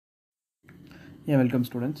Yeah, welcome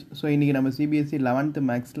students. So இன்னைக்கு நம்ம CBSE 11th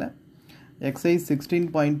Mathsல Exercise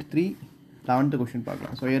 16.3 11th question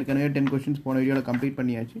பார்க்கலாம். So ஏற்கனவே 10 questions போன வீடியோல கம்ப்ளீட்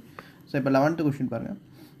பண்ணியாச்சு. So இப்போ 11th question பாருங்க.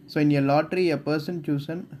 So in a lottery a person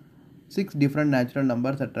chosen 6 different natural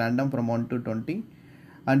numbers at random from 1 to 20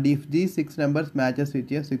 and if these 6 numbers matches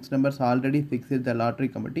with a 6 numbers already fixed in the lottery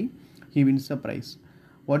committee he wins the prize.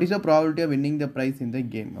 What is the probability of winning the prize in the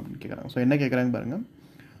game அப்படினு கேக்குறாங்க. So என்ன கேக்குறாங்க பாருங்க.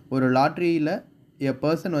 ஒரு லாட்டரியில a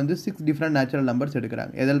person வந்து 6 different natural numbers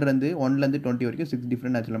எடுக்கிறாங்க. எதில இருந்து 1 ல இருந்து 20 வரைக்கும் 6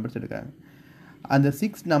 different natural numbers எடுக்கிறாங்க. அந்த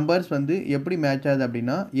 6 numbers வந்து எப்படி மேட்ச் ஆகுது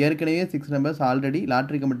அப்படினா ஏற்கனவே 6 numbers already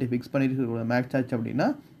lottery committee fix பண்ணிருக்கிற match ஆச்சு அப்படினா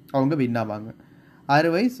அவங்க வின் ஆவாங்க.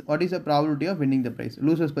 otherwise what is the probability of winning the prize?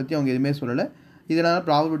 losers பத்தி அவங்க எதுமே சொல்லல. இதனால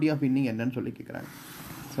probability of winning என்னன்னு சொல்லி கேக்குறாங்க.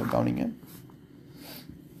 So கவனிங்க.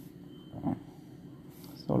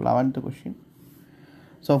 So 11th question.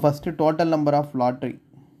 So first total number of lottery.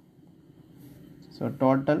 So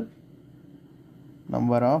total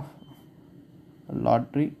number of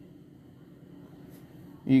lottery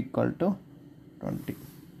equal to 20.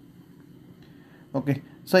 Okay.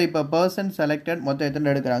 So if a person selected மொத்தம்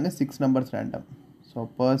எத்தனை எடுக்கறாங்க 6 numbers random. So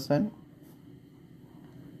person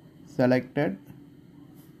selected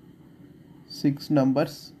 6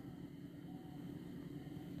 numbers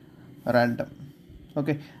random.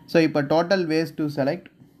 Okay. So if a total ways to select.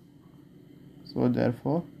 So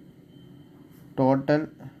therefore total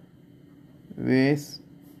ways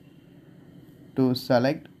to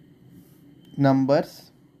select numbers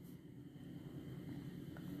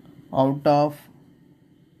out of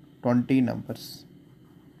 20 numbers.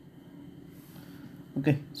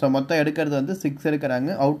 Okay, so மொத்தம் எடுக்கிறது வந்து 6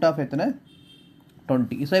 எடுக்கறாங்க out of எத்தனை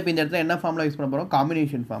 20. so இப்போ இந்த இடத்துல என்ன ஃபார்முலா யூஸ் பண்ண போறோம்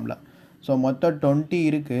காம்பினேஷன் ஃபார்முலா. so மொத்தம் 20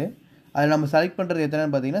 இருக்கு, அது நம்ம செலக்ட் பண்றது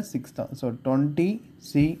எத்தனைன்னு பாத்தீங்கன்னா 6 தான். so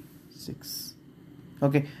 20C6.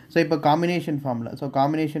 okay, so இப்போ combination formula. so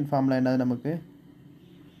combination formula என்னது நமக்கு?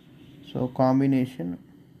 so combination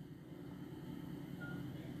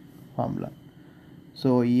formula. so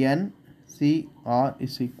NCR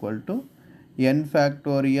is equal to n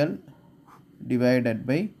factorial divided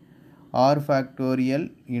by r factorial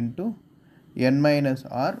into n minus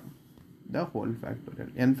r the whole factorial.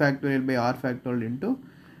 n factorial by r factorial into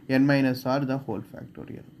n minus r the whole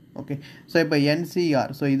factorial. okay, so இப்போ NCR.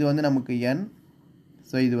 so இது வந்து நமக்கு n,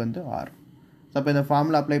 so இது வந்து r. so அப்ப இந்த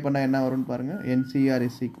formula apply பண்ணா என்ன வரும்னு பாருங்க. NCR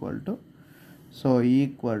is equal to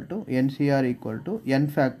NCR equal to n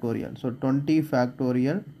factorial. so 20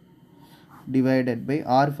 factorial divided by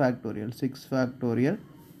r factorial 6 factorial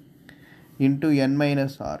into n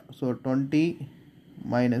minus r. so 20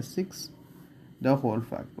 minus 6 the whole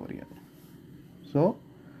factorial. so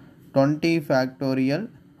 20 factorial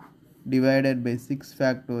divided by 6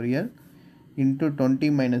 factorial into 20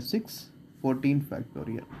 minus 6 14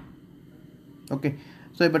 factorial. okay,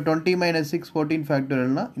 so இப்போ 20 minus 6 14 factorial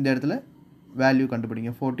னா இந்த இடத்துல value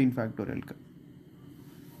கண்டுபிடிங்க 14 factorial க்கு.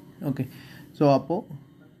 okay, so அப்போ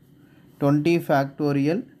 20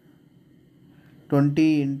 factorial 20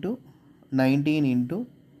 into 19 into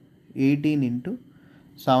 18 into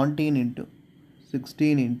 17 into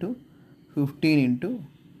 16 into 15 into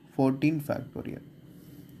 14 factorial.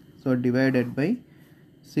 so divided by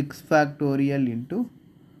 6 factorial into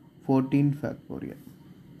 14 factorial.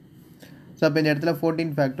 so அப்ப இந்த இடத்துல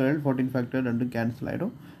 14 factorial ரெண்டும் கேன்சல்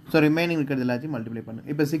ஆயிடும். so remaining இருக்கிறது எல்லாத்தையும் மல்டிப்ளை பண்ணுங்க.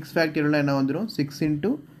 இப்போ 6 factorial என்ன வந்துரும் 6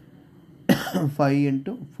 into 5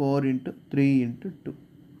 into 4 into 3 into 2.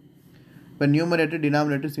 இப்போ நியூமரேட்டர்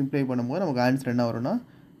டினாமினேட்டர் சிம்ப்ளிஃபை பண்ணும்போது நமக்கு ஆன்சர் என்ன வரும்னா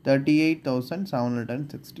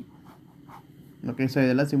 38,760. ஓகே, ஸோ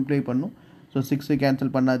இதெல்லாம் சிம்ப்ளிஃபை பண்ணும். ஸோ 6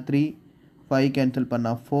 கேன்சல் பண்ணால் 3, 5 கேன்சல்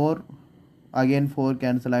பண்ணால் 4, அகெயின் 4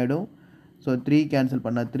 கேன்சல் ஆகிடும். ஸோ 3 கேன்சல்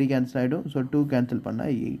பண்ணால் 3 கேன்சல் ஆகிடும். ஸோ 2 கேன்சல்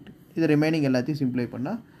பண்ணால் 8. இது ரிமைனிங் எல்லாத்தையும் சிம்ப்ளிஃபை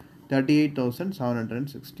பண்ணால்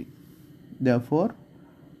 38,760. therefore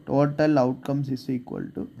total outcomes is equal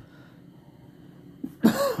to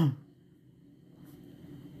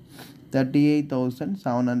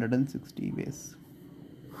 38,760 ways.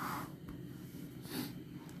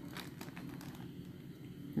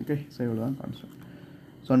 okay, so இவ்வளவுதான் concept.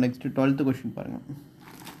 so next 12th question பாருங்க.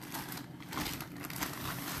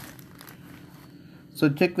 so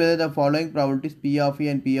check whether the following probabilities P of A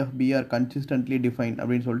and P of B are consistently defined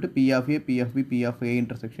அப்படினு சொல்லிட்டு P of A, P of B, P of A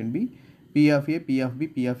intersection B, P of A, P of B,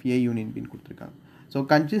 P of A union B ன்னு கொடுத்திருக்காங்க. so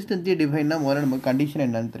consistently defined னா முதல்ல நம்ம condition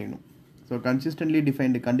என்னன்னு தெரியணும். so consistently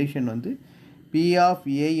defined condition வந்து P of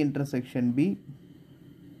A intersection B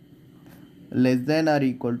less than or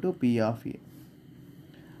equal to P of A.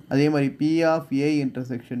 அதே மாதிரி P of A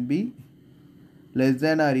intersection B less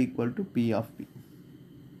than or equal to P of B.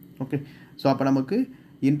 okay, so அப்ப நமக்கு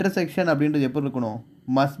intersection அப்படின்றது எப்படி இருக்கணும்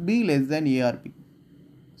must be less than ARP.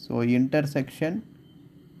 so So intersection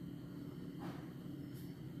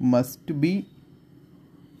must be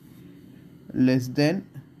less than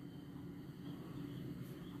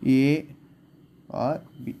A or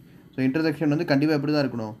B. So intersection வந்து கண்டிப்பாக எப்படி தான்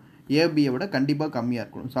இருக்கணும், ஏபியை விட கண்டிப்பாக கம்மியாக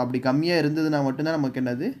இருக்கணும். ஸோ அப்படி கம்மியாக இருந்ததுன்னா மட்டும்தான் நமக்கு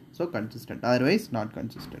என்னது, so consistent, otherwise not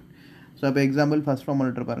consistent. So இப்போ எக்ஸாம்பிள் ஃபஸ்ட்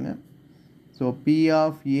ஃபார்முலேட்டர் பாருங்கள். So P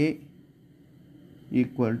of A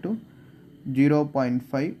equal to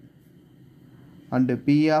 0.5 and P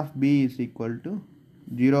of B is equal to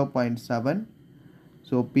 0.7.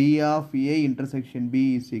 So P of A intersection B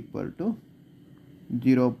is equal to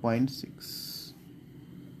 0.6.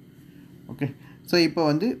 Okay. So இப்போ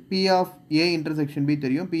வந்து P of A intersection B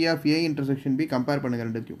தெரியும், P of A intersection B compare பண்ணுங்க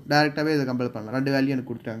ரெண்டுத்தையும். டைரெக்டாகவே இதை compare பண்ணலாம், ரெண்டு value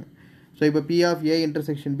எனக்கு கொடுத்துட்டாங்க. ஸோ இப்போ P of A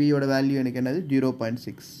intersection B யோட வேல்யூ எனக்கு என்னது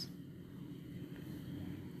 0.6.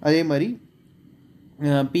 அதே மாதிரி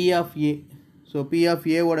P of A, so P of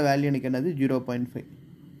A ஓட வேல்யூ எனக்கு என்னது 0.5.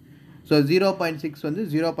 ஸோ 0.6 வந்து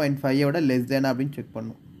 0.5ஓட லெஸ் தேன் அப்படின்னு செக்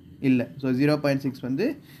பண்ணும், இல்லை. ஸோ 0.6 வந்து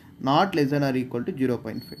not less than or equal to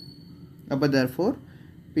 0.5. அப்போ therefore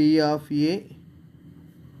P of A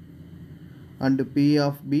and P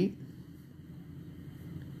of B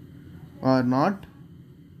are not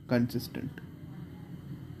consistent.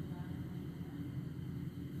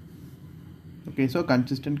 Okay, so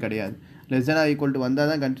consistent கிடையாது. less than or equal to வந்தால்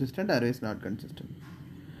தான் consistent, otherwise not consistent.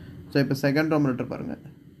 So இப்போ second ஃபார்முலேட்டர் பாருங்கள்.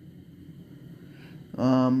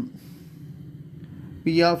 P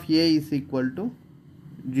of A is equal to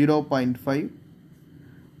 0.5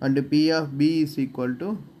 and P of B is equal to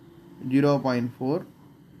 0.4.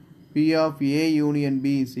 P of A union B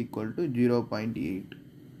is equal to 0.8.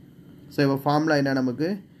 So இப்போ formula என்ன நமக்கு,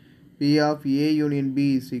 P of A union B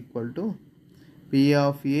is equal to P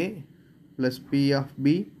of A plus P of B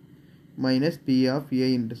minus P of A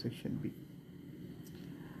intersection B.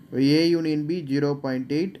 A union B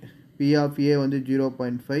 0.8, P of A வந்து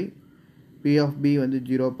 0.5, P of B வந்து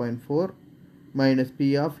 0.4 minus P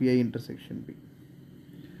of A intersection B.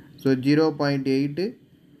 So 0.8,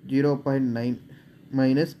 0.9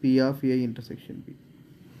 minus P of A intersection B.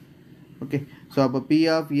 Okay, so அப்போ P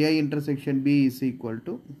of A intersection B is equal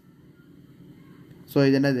to, so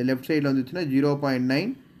இது என்னது left சைடில் வந்துச்சுன்னா 0.9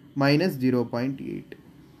 minus 0.8.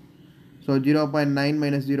 So 0.9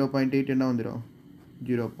 minus 0.8 என்ன வந்துடும்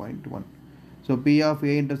 0.1. So P of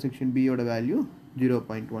A intersection B யோட value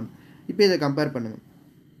 0.1. இப்போ இதை கம்பேர் பண்ணுங்கள்.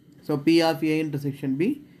 So P of A intersection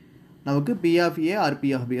B நமக்கு P of A or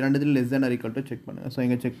P of B ரெண்டுத்தில் less than or equal to check பண்ணுங்கள். ஸோ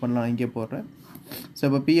இங்கே check பண்ணலாம், இங்கே போடுறேன். ஸோ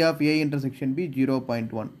இப்போ P of A intersection B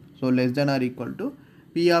 0.1. So less than or equal to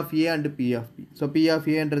P of A and P of B. So P of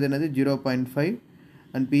A என்றது என்னது 0.5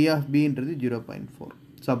 and P of B என்றது 0.4.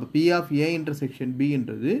 So அப்போ P of A intersection B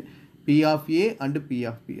என்றது P of A and P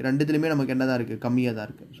of B ரெண்டுத்துலையுமே நமக்கு என்ன தான் இருக்குது, கம்மியாக தான்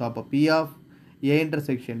இருக்குது. ஸோ அப்போ P of A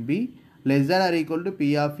intersection B less than or equal to P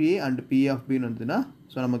of A and P of B வந்துன்னா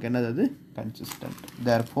ஸோ நமக்கு என்னது அது கன்சிஸ்டன்ட்.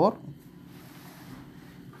 therefore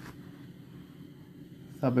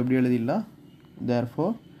அப்போ எப்படி எழுதிடலாம்,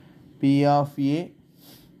 therefore P of A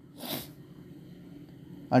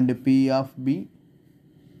and P of B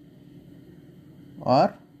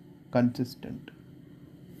are consistent.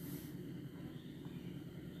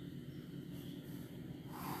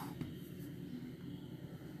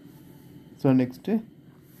 So next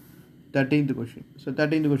 13th question. So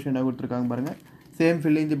 13th question என்ன கொடுத்துருக்காங்க பாருங்கள். சேம்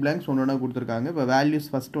ஃபில்லிங் தி பிளாங்க்ஸ் ஒன்று ஒன்றா கொடுத்துருக்காங்க. இப்போ வேல்யூஸ்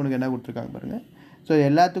ஃபஸ்ட்டு ஒன்று என்ன கொடுத்துருக்காங்க பாருங்கள். ஸோ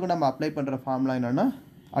எல்லாத்துக்கும் நம்ம அப்ளை பண்ணுற ஃபார்முலா என்னென்னா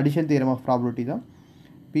அடிஷன் தியரம் ஆஃப் ப்ராபபிலிட்டி தான்.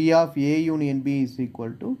 P of A union B is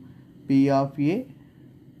equal to P of A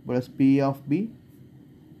plus P of B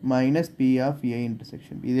minus P of A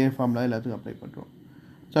intersection B. இதே ஃபார்முலா எல்லாத்துக்கும் அப்ளை பண்ணுறோம்.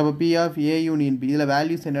 ஸோ அப்போ P of A union B இதில்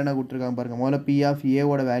values என்னென்ன கொடுத்துருக்காங்க பாருங்கள். முதல்ல P of A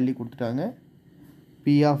ஓட வேல்யூ கொடுத்துட்டாங்க, P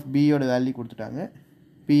of B யோட வேல்யூ கொடுத்துட்டாங்க,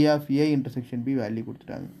 P of A intersection B value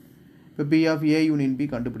கொடுத்துட்டாங்க. இப்போ P of A union B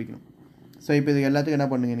கண்டுபிடிக்கணும். ஸோ இப்போ இது எல்லாத்துக்கும் என்ன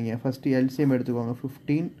பண்ணுங்க, நீங்கள் ஃபஸ்ட்டு எல்சிஎம் எடுத்துக்கோங்க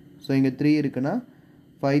 15. ஸோ இங்கே 3 இருக்குன்னா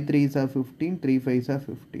 5 3s are 15, 3 5s are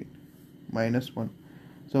 15 minus 1.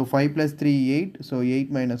 So 5 plus 3 8, so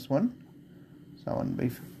 8 minus 1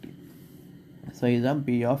 7/15. So இதுதான் P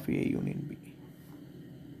of A union B.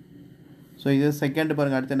 So இது செகண்ட்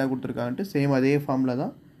பாருங்கள், அடுத்து என்ன கொடுத்துருக்காங்கன்ட்டு சேம் அதே ஃபார்முலா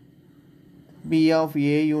தான். P of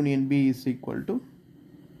A union B is equal to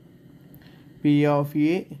P of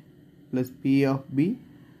A plus P of B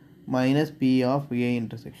minus P of A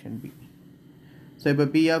intersection B. So இப்போ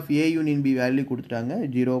P of A union B value கொடுத்துட்டாங்க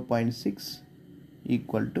 0.6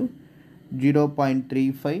 equal to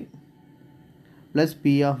 0.35 plus P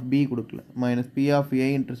of B கொடுக்கல minus P of A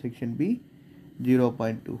intersection B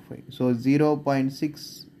 0.25. So 0.6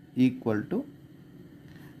 equal to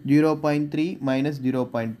 0.3 minus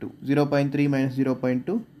 0.2. 0.3 minus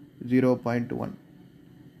 0.2 0.1.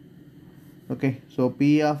 Okay, so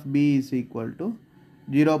P of B is equal to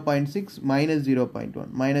 0.6 minus 0.1.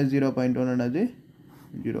 Minus 0.1 another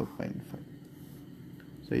 0.5.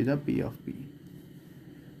 So is a P of B.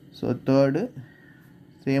 So third,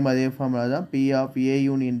 same other formula, P of A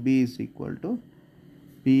union B is equal to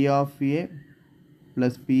P of A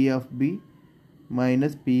plus P of B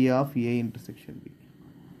minus P of A intersection B.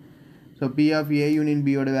 So P of A union B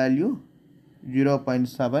oda value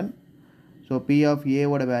 0.7. So P of A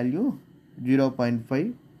oda value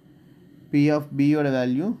 0.5. P of B oda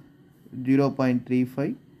value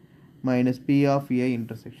 0.35 minus P of A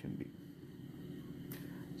intersection B.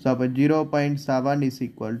 So 0.7 is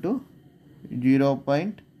equal to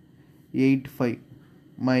 0.85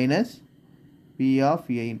 minus P of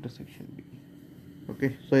A intersection B.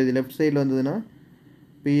 Okay, so the left side vandaduna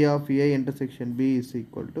P of A intersection B is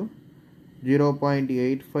equal to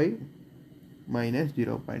 0.85 minus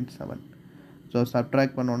 0.7. So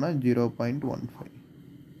subtract பண்ணோம்னா 0.15.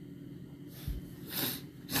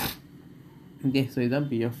 Okay, so இதுதான்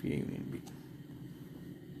P of A union B.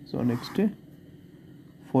 So next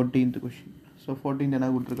 14th question. So 14th என்ன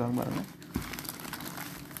கொடுத்திருக்காங்க பாருங்க.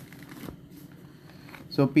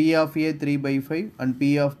 So P of A 3/5 and P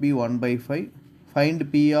of B 1/5. Find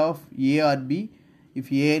P of A or B if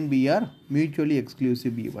A and B are mutually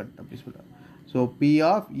exclusive B1 அப்படி சொல்றாங்க. So P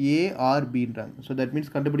of A or B ன்றாங்க. So that means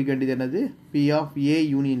கண்டுபிடிக்க வேண்டியது என்னது? P of A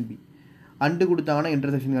union B. And கொடுத்தாங்கன்னா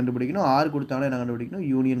intersection கண்டுபிடிக்கணும், R கொடுத்தாங்கன்னா என்ன கண்டுபிடிக்கணும்?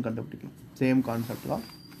 யூனியன் கண்டுபிடிக்கணும். சேம் கான்செப்ட் தான்.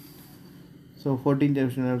 So 14th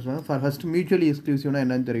question first mutually எக்ஸ்க்ளூசிவ்னா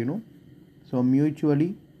என்னன்னு தெரியணும். ஸோ மியூச்சுவலி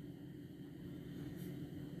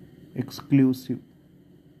எக்ஸ்க்ளூசிவ்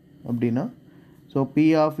அப்படின்னா so P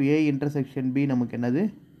of A intersection B நமக்கு என்னது?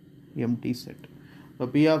 Empty set. So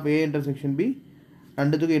P of A intersection B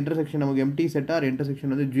ரெண்டுத்துக்கு இன்டர்செக்ஷன் நமக்கு எம்டி செட் ஆர்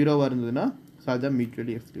இன்டர்செக்ஷன் வந்து ஜீரோவாக இருந்ததுன்னா ஸோ அதுதான்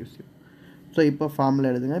மியூச்சுவலி எக்ஸ்க்ளூசிவ். ஸோ இப்போ ஃபார்முலா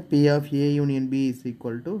எழுதுங்க. P of A union B is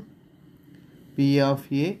equal to P of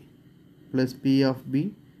A plus P of B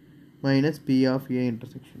minus P of A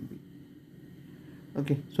intersection B.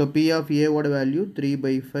 Okay, so P of A ஓட value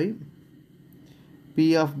 3/5, P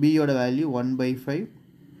of B ஓட value 1/5,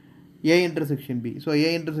 A intersection B. So A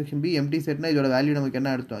intersection B empty செட்னா இதோட value நமக்கு என்ன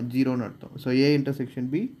அர்த்தம்? ஜீரோன்னு அர்த்தம். So A intersection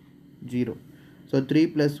B 0. So 3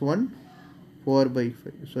 plus 1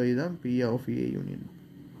 4/5. So இதுதான் P of A union B.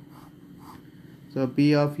 So P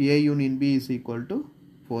of A union B is equal to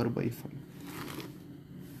 4/5.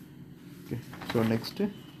 Okay, so next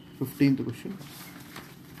 15th question.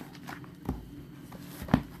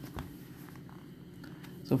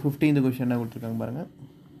 So 15th question என்ன கொடுத்திருக்காங்க பாருங்க.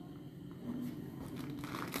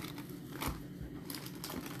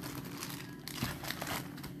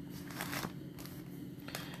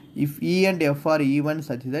 If E and F are even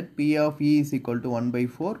such that P of E is equal to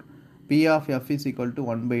 1/4, P of F is equal to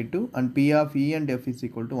 1/2 and P of E and F is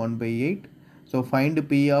equal to 1/8. So find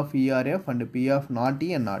P of E or F and P of not E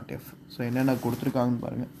and not F. So என்னென்ன கொடுத்துருக்காங்கன்னு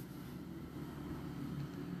பாருங்க.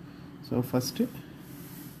 So first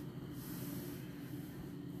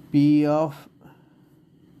P of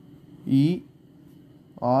E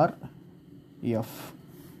or F.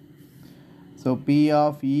 So P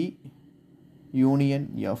of E union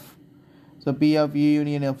F. So P of E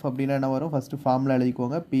union F அப்படின்னா என்ன வரும்? First formula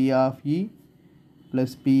எழுதிக்கோங்க. P of E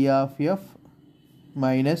plus P of F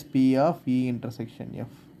minus P of E intersection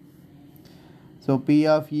F. So P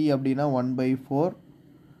of E அப்படின்னா 1/4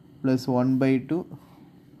 plus 1/2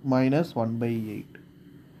 minus 1/8.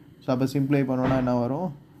 So அப்போ சிம்ப்ளை பண்ணோன்னா என்ன வரும்?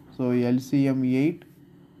 So LCM 8,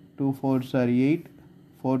 2 4s are 8,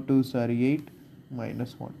 4 2s are 8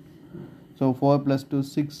 minus 1. So 4 plus 2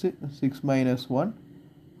 6, 6 minus 1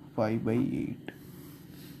 5/8.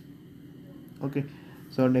 Okay,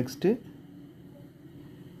 so next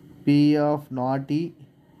P of not E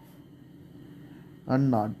and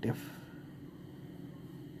not F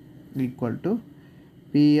equal to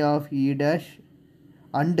P of E dash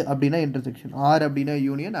and அப்படின்னா intersection, R அப்படின்னா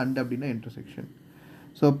union, and அப்படின்னா intersection.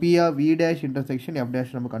 So P of E dash intersection F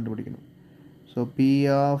dash நம்ம கண்டுபிடிக்கணும். So P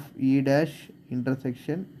of E dash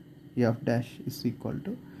intersection F dash is equal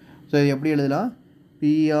to, so இது எப்படி எழுதலாம்? P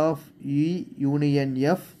of E union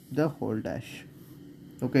F the whole dash.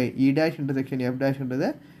 Okay, E dash intersection F dash என்றது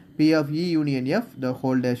P of E union F the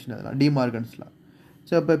whole dash எழுதலாம், D Morgan's லா.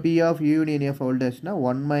 So இப்போ P of E union F whole dashனா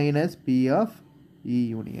 1 minus P of E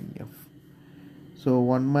union F. So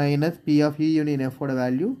 1 minus P of E union F ஓட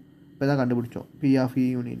value இப்போ தான் கண்டுபிடிச்சோம், P of E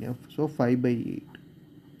union F. So 5/8.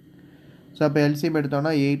 So அப்போ LCM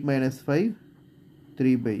எடுத்தோம்னா 8 minus 5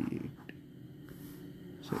 3/8.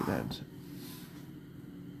 So the answer.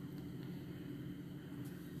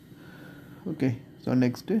 Okay, so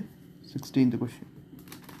next 16th question.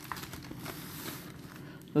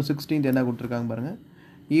 So 16th என்ன கொடுத்துருக்காங்க பாருங்கள்.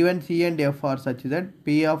 Even C and F are such that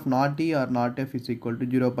P of not E or not F is equal to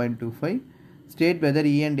 0.25. State whether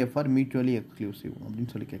E and F are mutually exclusive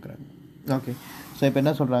அப்படின்னு சொல்லி கேட்குறாங்க. Okay, so இப்போ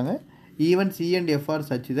என்ன சொல்கிறாங்க, even C and F are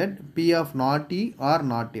such that P of not E or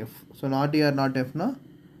not F. So not E or not F னா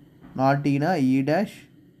not E னா E dash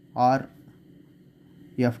or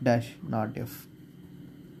F dash not F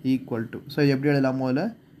equal to. So எப்படி எழுதலாம் முதல்ல,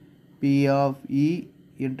 P of E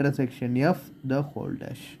intersection F the whole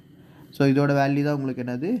dash. So இதோட value தான் உங்களுக்கு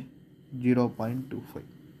என்னது 0.25.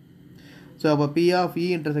 So அப்போ P of E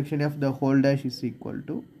intersection F the whole dash is equal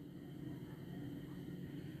to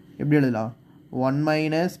எப்படி எழுதலாம் 1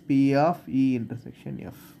 minus P of E intersection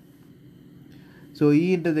F. So E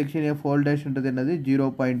intersection F whole dash என்றது என்னது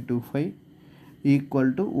 0.25 equal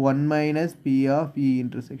to 1 minus P of E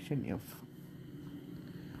intersection F.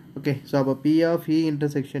 Okay, so அப்போ P of E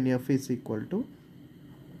intersection F is equal to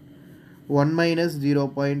 1 minus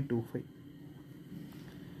 0.25.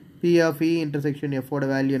 P of E intersection F ஓட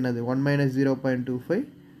value என்னது 1 minus 0.25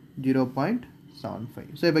 0.75.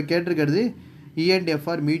 So இப்போ கேட்டிருக்கிறது E and F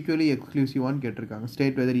are mutually exclusive ஆன்னு கேட்டிருக்காங்க.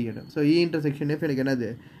 State weather E and F. So E intersection F எனக்கு என்னது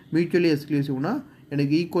mutually exclusiveனா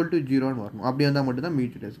எனக்கு equal to 0ன்னு வரணும். அப்படி வந்தால் மட்டும்தான்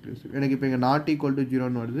mutually exclusive. எனக்கு இப்போ இங்கே not equal to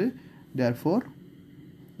 0ன்னு வருது. Therefore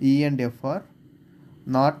E and F are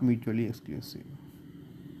not mutually exclusive.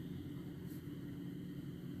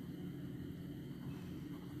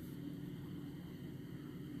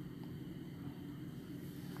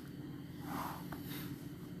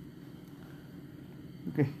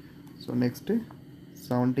 Okay, so next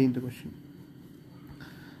 17th question.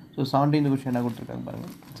 So 17th question என்ன கொடுத்துருக்காங்க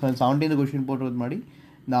பாருங்கள். ஸோ 17th question போடுறது முன்னாடி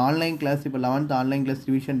இந்த ஆன்லைன் கிளாஸ் இப்போ 11th online class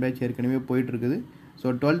revision batch ஏற்கனவே போயிட்டுருக்குது. ஸோ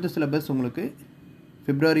 12th சிலபஸ் உங்களுக்கு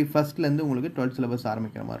February 1st உங்களுக்கு 12th சிலபஸ்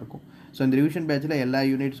ஆரம்பிக்கிற மாதிரி இருக்கும். ஸோ இந்த ரிவிஷன் பேட்சில் எல்லா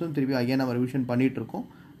யூனிட்ஸும் திருப்பி அகைன் நம்ம ரிவிஷன் பண்ணிகிட்ருக்கோம்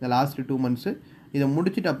இந்த லாஸ்ட் 2 months. இதை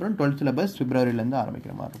முடிச்சுட்டு அப்புறம் 12th சிலபஸ் Februaryலேருந்து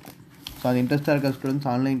ஆரம்பிக்கிற மாதிரி இருக்கும். ஸோ அது இன்ட்ரெஸ்ட்டாக இருக்கிற ஸ்டூடெண்ட்ஸ்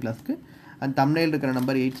ஆன்லைன் கிளாஸ்க்கு அந்த தமிழில் இருக்கிற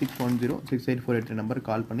நம்பர் 86106848 நம்பர்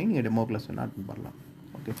கால் பண்ணி நீங்கள் டெமோ கிளாஸ் அட்டன் பண்ணலாம்.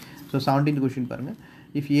 ஓகே, ஸோ 17th கொஷின் பாருங்கள்.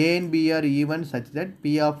 If A and B R even such that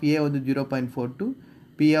P of ஏ வந்து 0.42,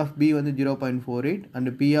 பி ஆஃப் பி வந்து 0.48 and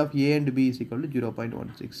P of A and B is equal to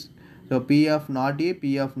 0.16. So P of not a,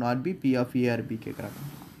 P of not be, P of A R B கேட்குறாங்க.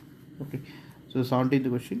 Okay, so 17th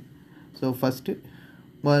question. So first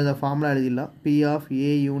இந்த formula எழுதிடலாம். P of A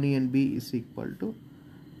union B is equal to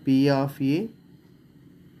P of A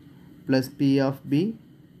plus P of B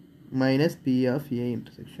minus P of A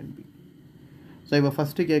intersection B. So இப்போ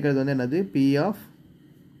first கேட்குறது வந்து என்னது P of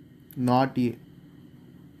not A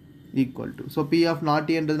equal to. So P of not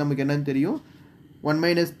A என்றது நமக்கு என்னன்னு தெரியும் 1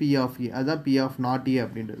 minus P of A, அதுதான் P of not A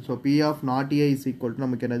அப்படின்றது. So P of not A is equal to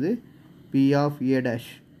நமக்கு என்னது P of A dash,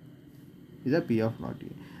 இதுதான் P of not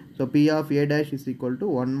A. So P of A dash is equal to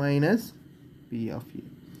 1 minus P of A.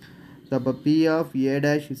 So அப்போ P of A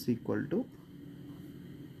dash is equal to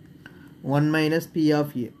 1 minus P of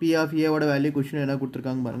A. P of A ஓட value question என்ன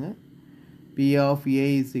கொடுத்துருக்காங்க பாருங்கள். P of A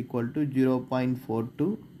is equal to 0.42,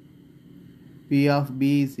 P of B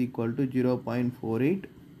is equal to 0.48,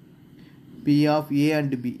 P of A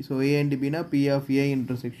and B. So A and B na P of A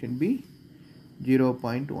intersection B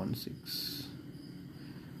 0.16.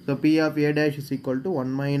 So P of A dash is equal to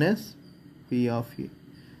 1 minus P of A.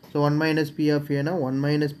 So 1 minus P of A na 1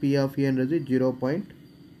 minus P of A என்றது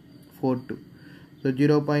 0.42. So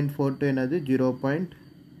 0.42 என்னது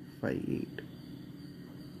 0.58.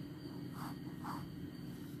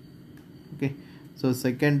 Okay, so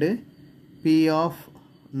second P of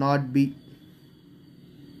not B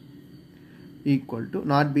equal to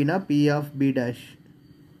not B na P of B dash.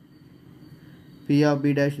 P of B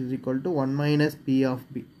dash is equal to 1 minus P of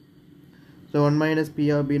B. So 1 minus P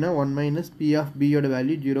of B na 1 minus P of B yoda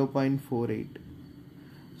value 0.48.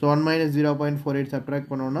 So 1 minus 0.48 subtract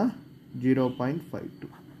பண்ணோம்னா 0.52.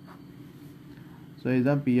 So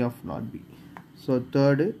இதுதான் P of not B. So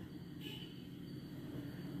third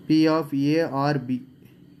P of A or B.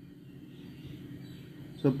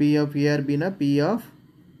 So P of A or B na P of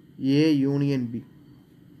A union B.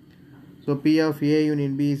 So P of A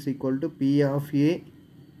union B is equal to P of A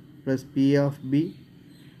plus P of B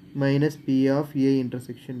minus P of A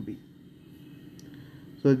intersection B.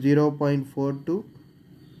 So 0.42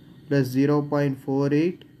 plus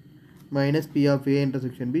 0.48 minus P of A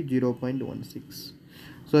intersection B 0.16.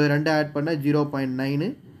 So ரெண்டு add பண்ணா 0.9.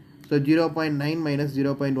 So 0.9 minus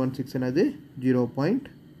 0.16 என்னது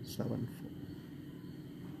 0.74.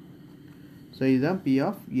 So இதுதான் P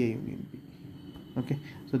of A union B. Okay,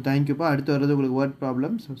 so thank you. அடுத்து வரது உங்களுக்கு word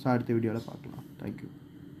problems. அடுத்த வீடியோவில் பார்க்கலாம். Thank you.